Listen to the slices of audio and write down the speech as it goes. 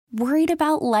Worried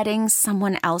about letting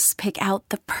someone else pick out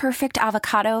the perfect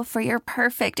avocado for your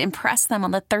perfect impress them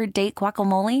on the third date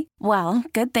guacamole? Well,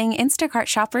 good thing Instacart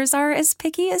shoppers are as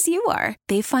picky as you are.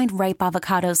 They find ripe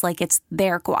avocados like it's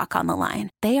their guac on the line.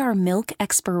 They are milk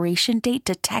expiration date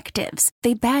detectives.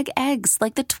 They bag eggs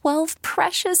like the 12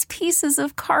 precious pieces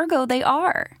of cargo they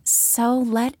are. So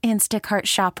let Instacart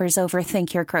shoppers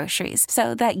overthink your groceries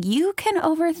so that you can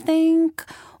overthink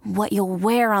what you'll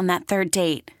wear on that third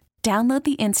date. Download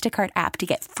the Instacart app to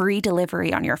get free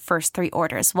delivery on your first 3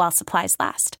 orders while supplies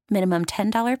last. Minimum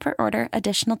 $10 per order.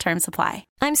 Additional terms apply.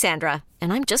 I'm Sandra,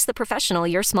 and I'm just the professional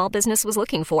your small business was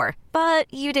looking for. But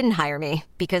you didn't hire me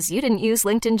because you didn't use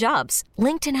LinkedIn Jobs.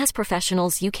 LinkedIn has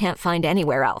professionals you can't find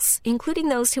anywhere else, including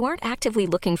those who aren't actively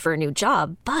looking for a new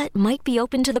job, but might be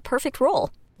open to the perfect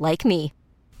role, like me.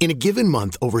 In a given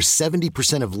month, over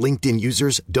 70% of LinkedIn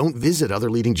users don't visit other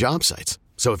leading job sites.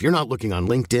 So if you're not looking on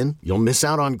LinkedIn, you'll miss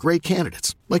out on great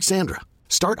candidates like Sandra.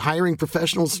 Start hiring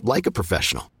professionals like a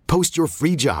professional. Post your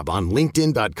free job on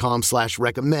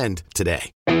linkedin.com/recommend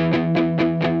today.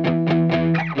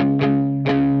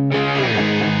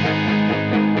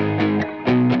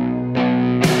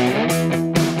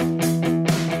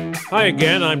 Hi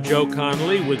again, I'm Joe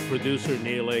Connolly with producer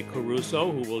Neil A.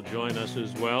 Caruso, who will join us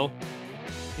as well.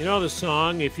 You know the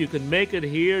song, if you can make it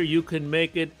here, you can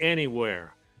make it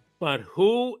anywhere. But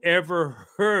who ever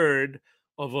heard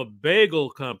of a bagel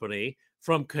company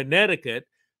from Connecticut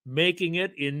making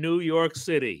it in New York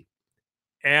City?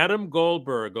 Adam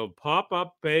Goldberg of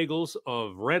Pop-Up Bagels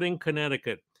of Reading,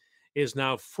 Connecticut, is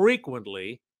now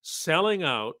frequently selling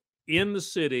out in the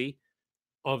city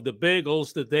of the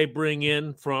bagels that they bring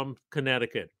in from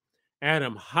Connecticut.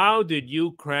 Adam, how did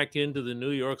you crack into the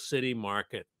New York City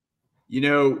market? You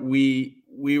know, we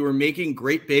were making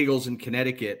great bagels in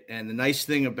Connecticut. And the nice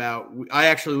thing about, I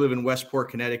actually live in Westport,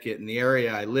 Connecticut. In the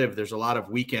area I live, there's a lot of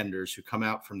weekenders who come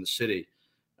out from the city.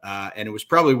 And it was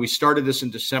probably, we started this in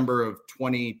December of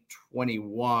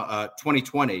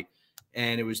 2020.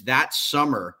 And it was that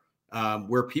summer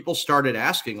where people started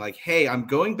asking like, hey, I'm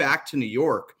going back to New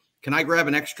York. Can I grab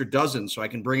an extra dozen so I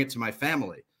can bring it to my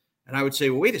family? And I would say,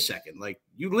 well, wait a second. Like,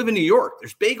 you live in New York.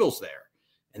 There's bagels there.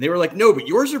 And they were like, no, but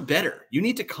yours are better. You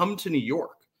need to come to New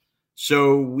York.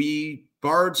 So we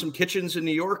borrowed some kitchens in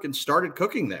New York and started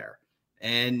cooking there.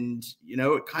 And, you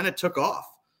know, it kind of took off.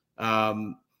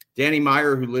 Danny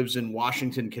Meyer, who lives in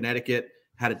Washington, Connecticut,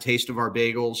 had a taste of our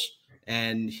bagels.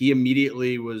 And he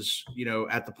immediately was, you know,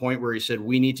 at the point where he said,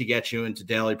 we need to get you into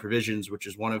Daily Provisions, which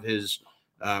is one of his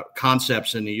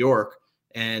concepts in New York.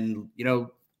 And, you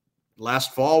know,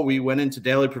 last fall, we went into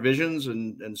Daily Provisions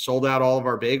and sold out all of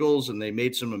our bagels, and they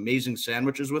made some amazing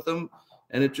sandwiches with them.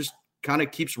 And it just kind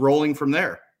of keeps rolling from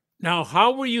there. Now,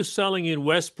 how were you selling in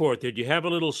Westport? Did you have a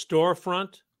little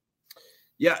storefront?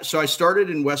 Yeah, so I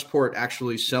started in Westport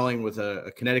actually selling with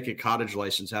a Connecticut cottage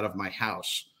license out of my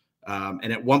house.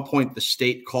 And at one point, the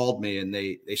state called me and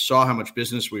they saw how much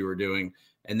business we were doing.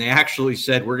 And they actually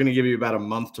said, we're going to give you about a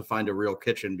month to find a real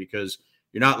kitchen because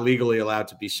you're not legally allowed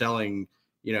to be selling,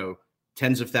 you know,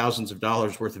 tens of thousands of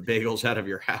dollars worth of bagels out of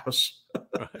your house.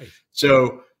 Right.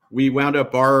 So we wound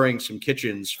up borrowing some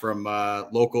kitchens from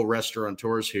local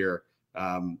restaurateurs here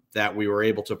that we were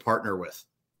able to partner with.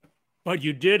 But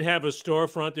you did have a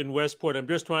storefront in Westport. I'm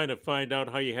just trying to find out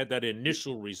how you had that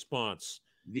initial response.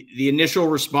 The initial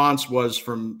response was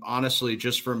honestly,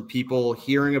 just from people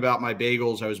hearing about my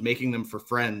bagels. I was making them for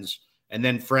friends, and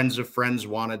then friends of friends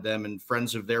wanted them, and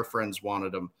friends of their friends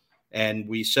wanted them. And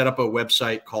we set up a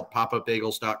website called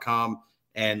popupbagels.com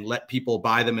and let people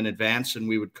buy them in advance, and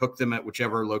we would cook them at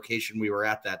whichever location we were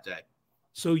at that day.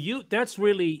 So that's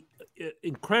really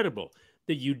incredible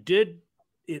that you did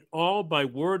it all by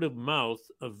word of mouth,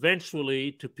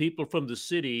 eventually to people from the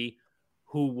city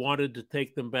who wanted to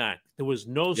take them back. There was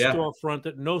no storefront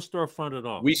at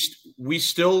all. We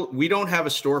don't have a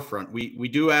storefront. We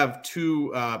do have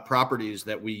 2 properties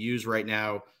that we use right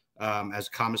now as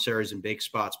commissaries and bake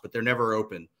spots, but they're never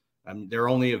open. They're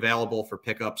only available for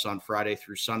pickups on Friday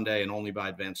through Sunday and only by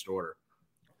advanced order.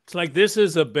 It's like this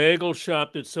is a bagel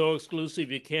shop that's so exclusive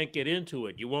you can't get into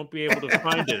it. You won't be able to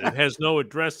find it. It has no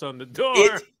address on the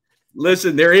door.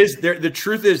 Listen, the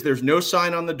truth is there's no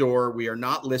sign on the door. We are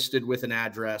not listed with an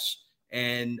address.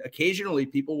 And occasionally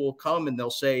people will come and they'll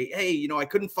say, hey, you know, I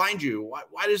couldn't find you.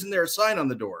 Why isn't there a sign on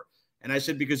the door? And I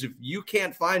said, because if you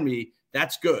can't find me,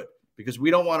 that's good. Because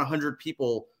we don't want 100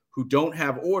 people who don't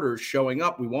have orders showing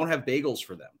up. We won't have bagels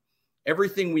for them.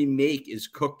 Everything we make is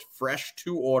cooked fresh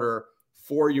to order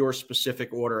for your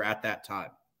specific order at that time.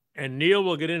 And Neil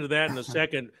will get into that in a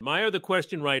second. My other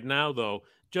question right now, though,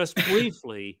 just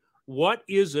briefly, what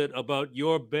is it about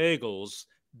your bagels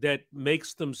that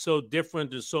makes them so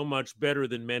different and so much better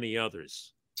than many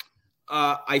others?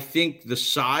 I think the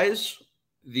size,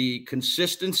 the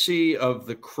consistency of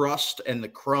the crust and the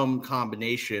crumb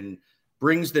combination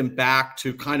brings them back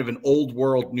to kind of an old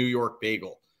world New York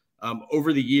bagel.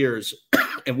 Over the years,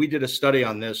 and we did a study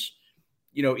on this,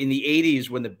 in the 80s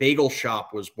when the bagel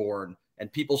shop was born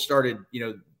and people started,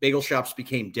 bagel shops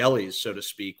became delis, so to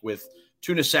speak, with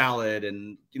tuna salad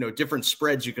and, different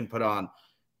spreads you can put on.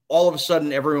 All of a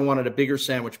sudden, everyone wanted a bigger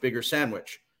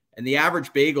sandwich. And the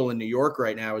average bagel in New York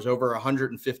right now is over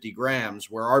 150 grams,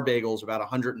 where our bagel is about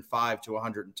 105 to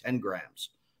 110 grams.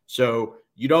 So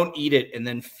you don't eat it and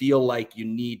then feel like you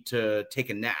need to take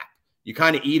a nap. You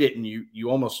kind of eat it and you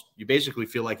basically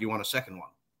feel like you want a second one.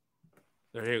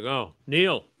 There you go.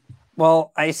 Neil.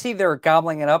 Well, I see they're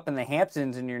gobbling it up in the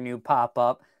Hamptons in your new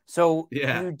pop-up. So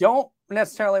You don't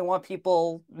necessarily want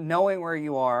people knowing where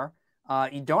you are.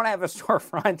 You don't have a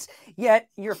storefront, yet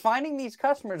you're finding these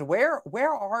customers. Where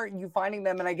are you finding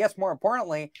them? And I guess more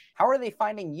importantly, how are they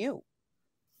finding you?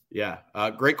 Yeah,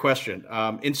 great question.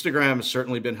 Instagram has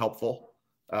certainly been helpful.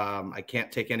 I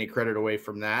can't take any credit away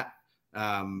from that.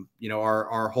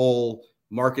 Our whole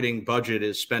marketing budget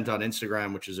is spent on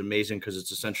Instagram, which is amazing because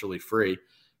it's essentially free.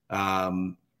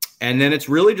 And then it's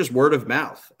really just word of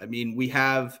mouth. I mean, we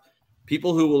have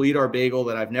people who will eat our bagel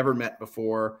that I've never met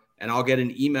before, and I'll get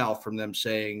an email from them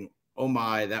saying, "Oh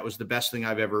my, that was the best thing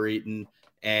I've ever eaten.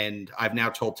 And I've now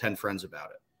told 10 friends about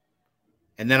it."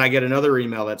 And then I get another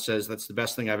email that says, "That's the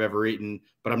best thing I've ever eaten,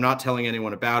 but I'm not telling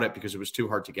anyone about it because it was too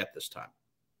hard to get this time."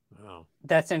 Wow.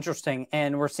 That's interesting.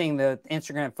 And we're seeing the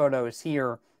Instagram photos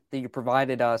here that you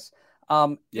provided us.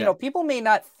 People may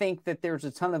not think that there's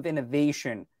a ton of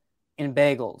innovation in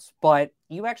bagels, but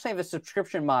you actually have a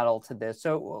subscription model to this.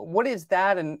 So what is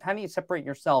that, and how do you separate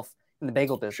yourself in the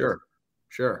bagel business?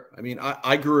 Sure. I mean,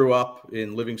 I grew up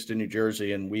in Livingston, New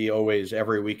Jersey, and we always,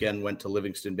 every weekend, went to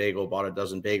Livingston Bagel, bought a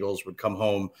dozen bagels, would come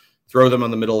home, throw them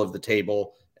on the middle of the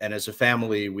table. And as a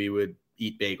family, we would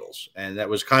eat bagels. And that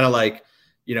was kind of like,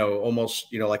 almost,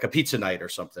 like a pizza night or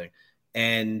something.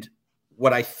 And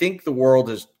what I think the world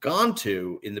has gone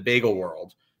to in the bagel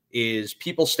world is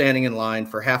people standing in line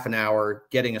for half an hour,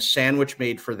 getting a sandwich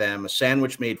made for them, a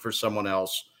sandwich made for someone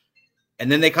else, and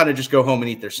then they kind of just go home and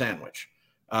eat their sandwich.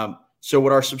 So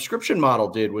what our subscription model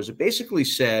did was it basically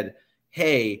said,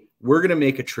 hey, we're going to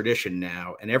make a tradition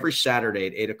now. And every Saturday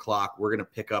at 8:00, we're going to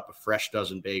pick up a fresh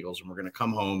dozen bagels and we're going to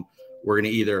come home. We're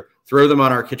going to either throw them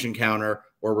on our kitchen counter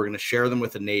or we're going to share them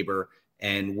with a neighbor.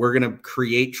 And we're going to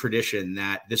create tradition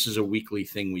that this is a weekly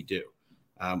thing we do.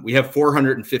 We have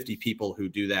 450 people who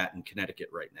do that in Connecticut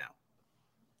right now.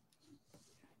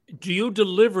 Do you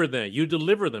deliver them? You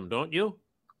deliver them, don't you?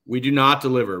 We do not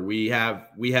deliver. We have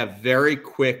very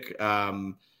quick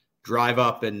drive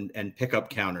up and pickup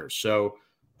counters. So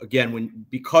again,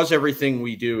 because everything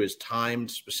we do is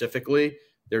timed specifically,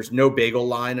 there's no bagel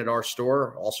line at our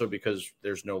store. Also because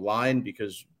there's no line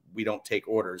because we don't take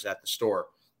orders at the store.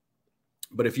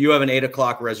 But if you have an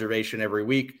 8:00 reservation every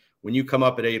week, when you come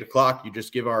up at 8:00, you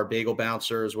just give our bagel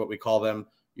bouncers, what we call them,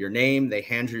 your name. They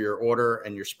hand you your order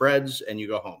and your spreads, and you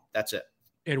go home. That's it.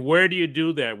 And where do you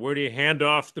do that? Where do you hand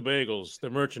off the bagels, the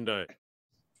merchandise?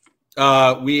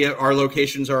 Our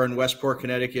locations are in Westport,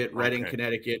 Connecticut, Reading,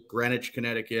 Connecticut, Greenwich,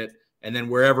 Connecticut, and then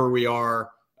wherever we are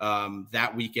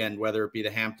that weekend, whether it be the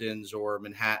Hamptons or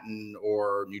Manhattan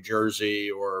or New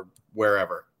Jersey or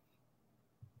wherever.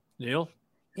 Neil?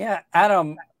 Yeah,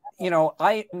 Adam,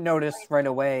 I noticed right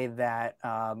away that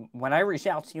when I reached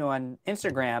out to you on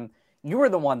Instagram, you were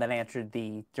the one that answered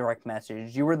the direct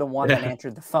message. You were the one that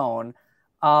answered the phone.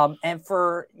 And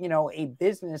for, a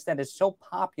business that is so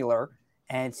popular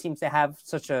and seems to have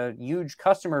such a huge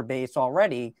customer base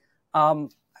already, I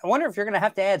wonder if you're going to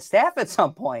have to add staff at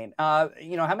some point. How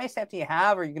many staff do you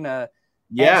have? Are you going to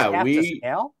add staff to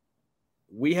scale?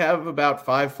 We have about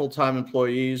 5 full-time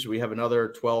employees. We have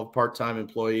another 12 part-time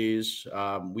employees.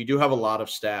 We do have a lot of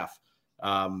staff.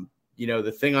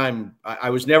 The thing I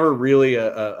was never really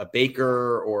a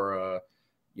baker or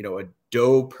a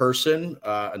dough person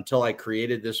until I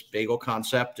created this bagel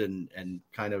concept and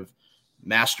kind of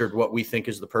mastered what we think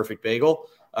is the perfect bagel.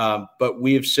 But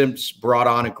we have since brought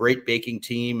on a great baking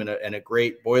team and a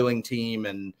great boiling team,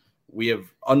 and we have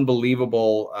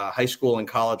unbelievable high school and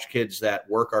college kids that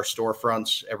work our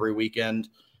storefronts every weekend.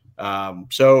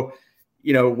 So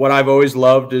what I've always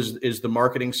loved is the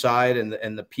marketing side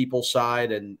and the people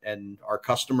side and our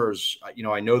customers.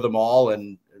 I know them all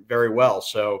and very well.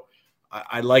 So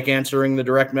I like answering the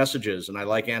direct messages and I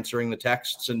like answering the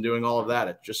texts and doing all of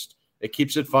that. It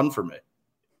keeps it fun for me.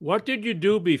 What did you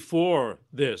do before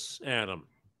this, Adam?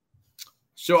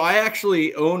 So I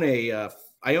actually own a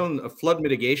I own a flood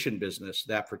mitigation business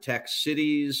that protects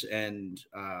cities and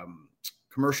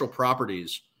commercial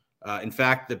properties. In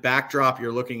fact, the backdrop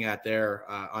you're looking at there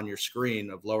on your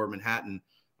screen of Lower Manhattan,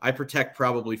 I protect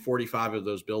probably 45 of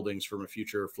those buildings from a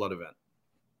future flood event.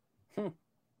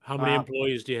 How many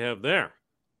employees do you have there?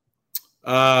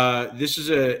 It's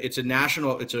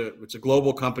a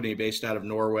global company based out of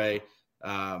Norway.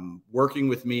 Working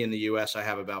with me in the U.S., I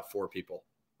have about 4 people,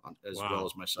 as well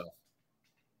as myself.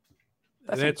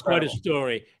 That's quite a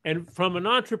story. And from an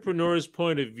entrepreneur's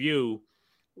point of view,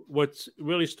 what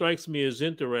really strikes me as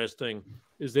interesting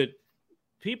is that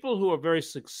people who are very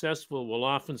successful will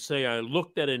often say, I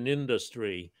looked at an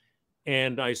industry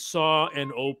and I saw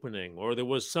an opening, or there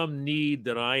was some need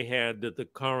that I had that the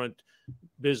current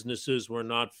businesses were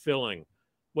not filling.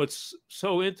 What's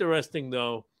so interesting,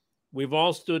 though, we've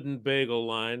all stood in bagel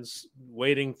lines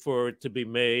waiting for it to be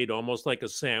made, almost like a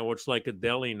sandwich, like a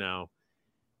deli now.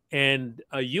 And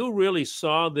you really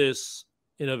saw this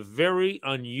in a very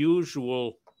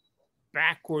unusual,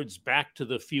 backwards, back to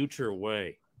the future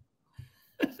way.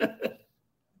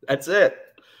 That's it.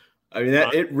 I mean,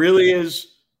 it really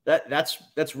is.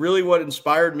 That's really what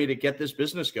inspired me to get this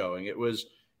business going. It was,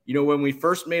 when we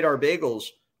first made our bagels,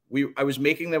 I was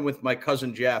making them with my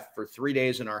cousin Jeff for 3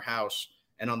 days in our house.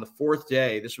 And on the 4th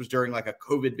day, this was during like a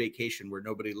COVID vacation where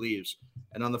nobody leaves.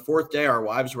 And on the 4th day, our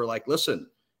wives were like, listen,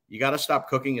 you got to stop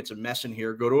cooking. It's a mess in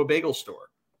here. Go to a bagel store.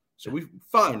 So we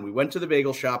went to the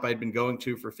bagel shop I'd been going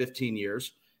to for 15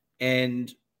 years.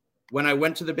 And when I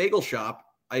went to the bagel shop,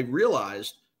 I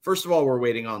realized, first of all, we're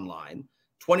waiting online.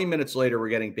 20 minutes later, we're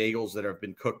getting bagels that have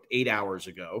been cooked 8 hours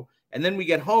ago. And then we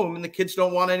get home and the kids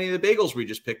don't want any of the bagels we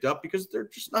just picked up because they're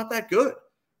just not that good.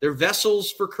 They're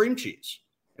vessels for cream cheese.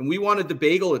 And we wanted the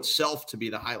bagel itself to be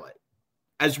the highlight,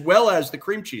 as well as the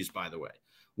cream cheese, by the way.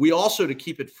 We also, to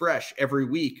keep it fresh every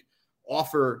week,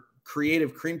 offer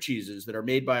creative cream cheeses that are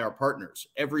made by our partners.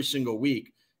 Every single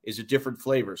week is a different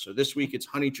flavor. So this week it's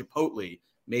honey chipotle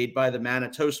made by the Manna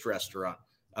Toast restaurant.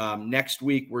 Next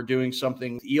week, we're doing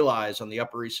something with Eli's on the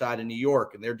Upper East Side of New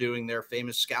York, and they're doing their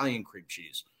famous scallion cream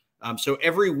cheese. So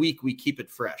every week we keep it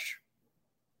fresh.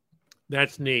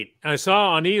 That's neat. I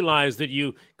saw on Eli's that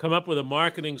you come up with a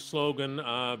marketing slogan,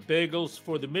 bagels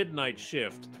for the midnight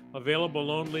shift,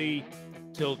 available only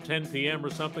till 10 p.m. or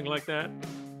something like that.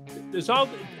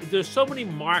 There's so many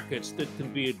markets that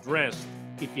can be addressed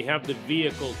if you have the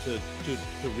vehicle to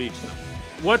reach them.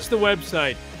 What's the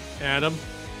website, Adam?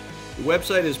 The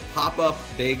website is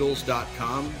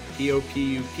popupbagels.com,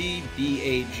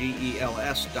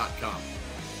 popupbagels.com.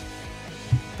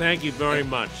 Thank you very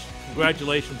much.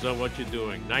 Congratulations on what you're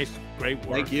doing. Nice, great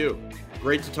work. Thank you.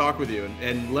 Great to talk with you.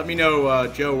 And let me know,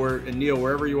 Joe and Neil,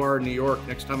 wherever you are in New York,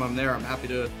 next time I'm there, I'm happy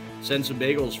to send some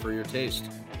bagels for your taste.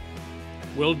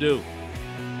 Will do.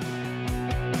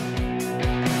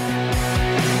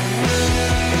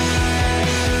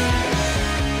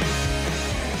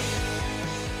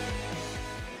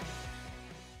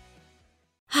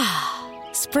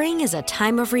 Spring is a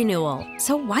time of renewal,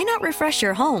 so why not refresh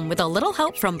your home with a little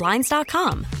help from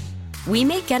Blinds.com? We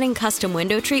make getting custom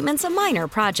window treatments a minor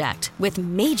project with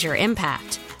major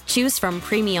impact. Choose from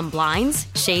premium blinds,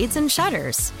 shades, and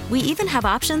shutters. We even have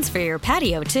options for your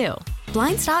patio, too.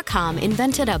 Blinds.com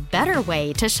invented a better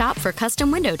way to shop for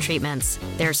custom window treatments.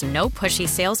 There's no pushy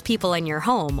salespeople in your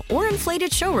home or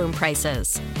inflated showroom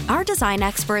prices. Our design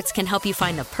experts can help you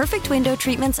find the perfect window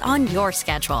treatments on your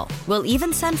schedule. We'll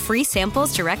even send free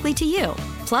samples directly to you.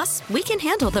 Plus, we can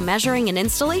handle the measuring and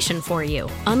installation for you.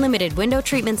 Unlimited window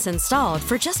treatments installed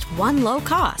for just one low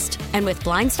cost. And with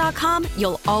Blinds.com,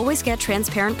 you'll always get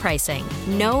transparent pricing.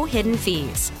 No hidden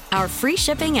fees. Our free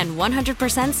shipping and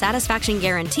 100% satisfaction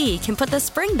guarantee can put the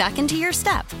spring back into your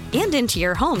step and into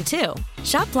your home, too.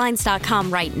 Shop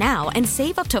Blinds.com right now and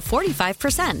save up to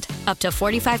 45%. Up to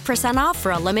 45% off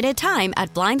for a limited time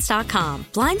at Blinds.com.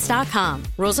 Blinds.com.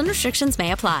 Rules and restrictions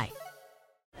may apply.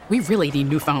 We really need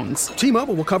new phones.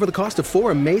 T-Mobile will cover the cost of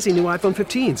 4 amazing new iPhone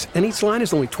 15s, and each line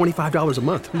is only $25 a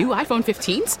month. New iPhone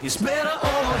 15s? It's better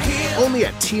over here. Only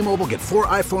at T-Mobile, get 4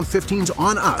 iPhone 15s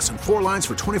on us and 4 lines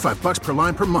for $25 per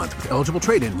line per month with eligible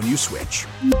trade-in when you switch.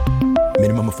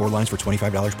 Minimum of 4 lines for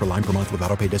 $25 per line per month with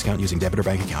autopay discount using debit or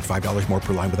bank account. $5 more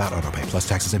per line without autopay, plus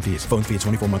taxes and fees. Phone fee at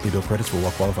 24 monthly bill credits for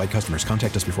well-qualified customers.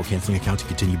 Contact us before canceling account to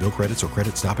continue bill credits or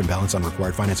credit stop and balance on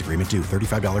required finance agreement due.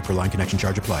 $35 per line connection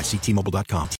charge applies. See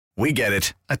T-Mobile.com. We get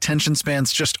it. Attention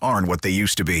spans just aren't what they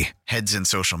used to be. Heads in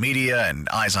social media and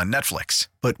eyes on Netflix.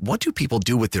 But what do people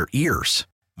do with their ears?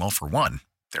 Well, for one,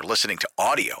 they're listening to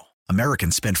audio.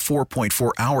 Americans spend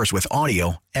 4.4 hours with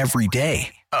audio every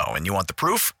day. Oh, and you want the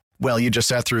proof? Well, you just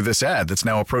sat through this ad that's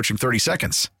now approaching 30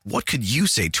 seconds. What could you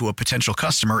say to a potential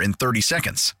customer in 30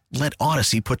 seconds? Let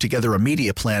Odyssey put together a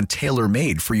media plan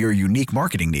tailor-made for your unique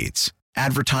marketing needs.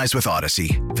 Advertise with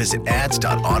Odyssey. Visit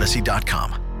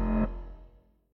ads.odyssey.com.